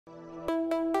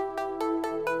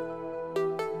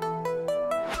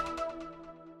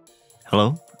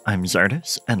Hello, I'm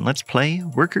Zardus, and let's play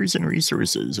Workers and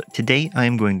Resources. Today I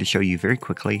am going to show you very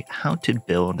quickly how to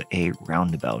build a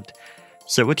roundabout.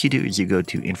 So what you do is you go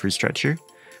to Infrastructure,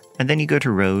 and then you go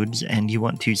to Roads, and you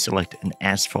want to select an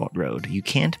asphalt road. You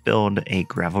can't build a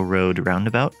gravel road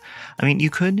roundabout. I mean, you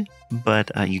could,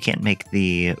 but you can't make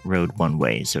the road one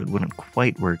way, so it wouldn't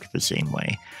quite work the same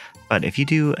way. But if you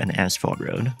do an asphalt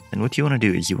road, then what you want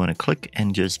to do is you want to click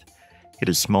and just get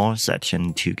a small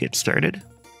section to get started.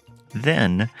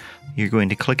 Then you're going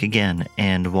to click again,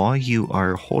 and while you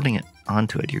are holding it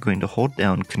onto it, you're going to hold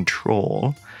down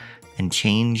Control and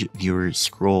change your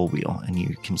scroll wheel, and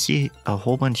you can see a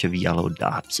whole bunch of yellow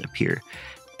dots appear,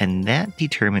 and that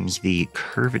determines the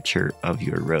curvature of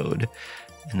your road.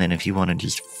 And then if you want to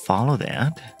just follow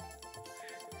that,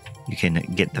 you can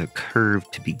get the curve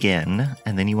to begin,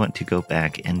 and then you want to go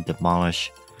back and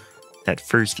demolish that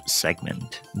first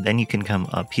segment. Then you can come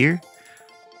up here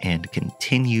and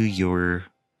continue your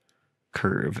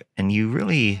curve. And you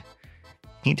really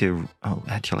need to, oh,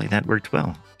 actually that worked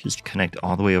well. Just connect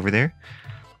all the way over there.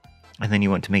 And then you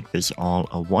want to make this all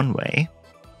a one-way.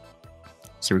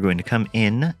 So we're going to come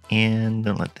in and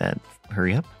let that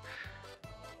hurry up.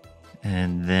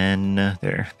 And then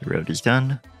there, the road is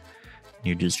done.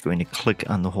 You're just going to click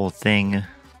on the whole thing.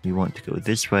 We want to go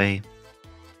this way.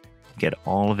 Get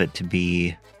all of it to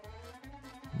be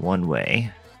one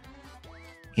way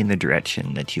in the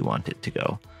direction that you want it to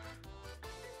go.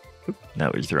 Oop,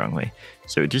 that was the wrong way.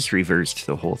 So it just reversed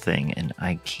the whole thing, and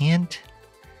I can't...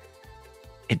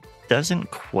 It doesn't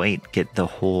quite get the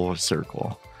whole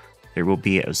circle. There will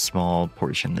be a small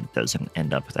portion that doesn't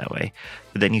end up that way.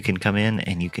 But then you can come in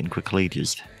and you can quickly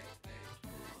just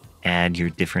add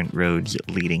your different roads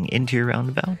leading into your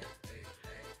roundabout.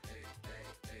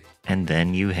 And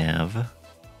then you have...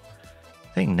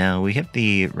 thing. Now we have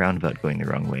the roundabout going the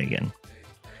wrong way again.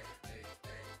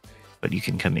 But you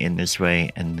can come in this way,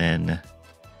 and then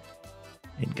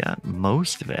it got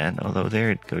most of it, although there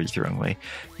it goes the wrong way.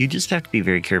 You just have to be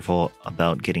very careful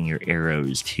about getting your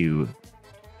arrows to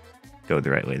go the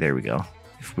right way. There we go.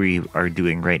 If we are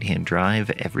doing right-hand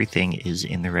drive, everything is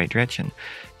in the right direction.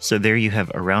 So there you have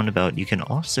a roundabout. You can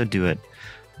also do it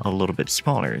a little bit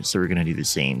smaller. So we're going to do the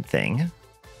same thing.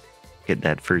 Get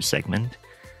that first segment,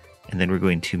 and then we're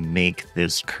going to make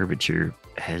this curvature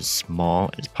as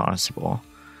small as possible.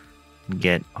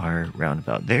 Get our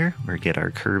roundabout there, or get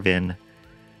our curve in,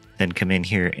 then come in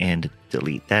here and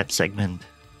delete that segment.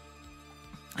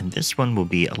 And this one will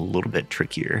be a little bit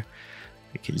trickier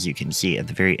because you can see at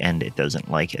the very end it doesn't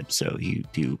like it. So you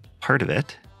do part of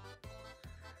it,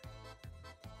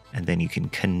 and then you can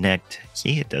connect.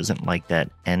 See, it doesn't like that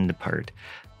end part.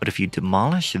 But if you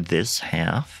demolish this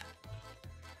half,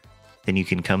 then you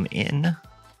can come in,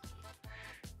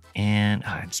 and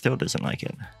it still doesn't like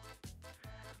it.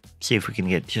 See if we can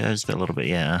get just a little bit,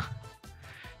 yeah.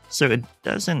 So it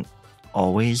doesn't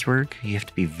always work. You have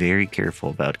to be very careful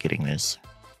about getting this.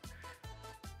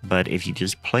 But if you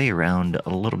just play around a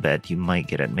little bit, you might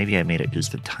get it. Maybe I made it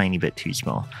just a tiny bit too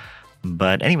small.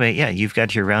 But anyway, yeah, you've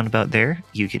got your roundabout there.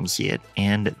 You can see it.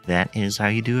 And that is how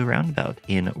you do a roundabout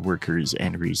in Workers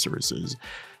and Resources.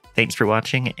 Thanks for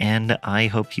watching, and I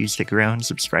hope you stick around,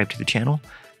 subscribe to the channel,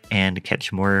 and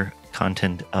catch more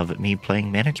content of me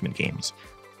playing management games.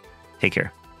 Take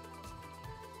care.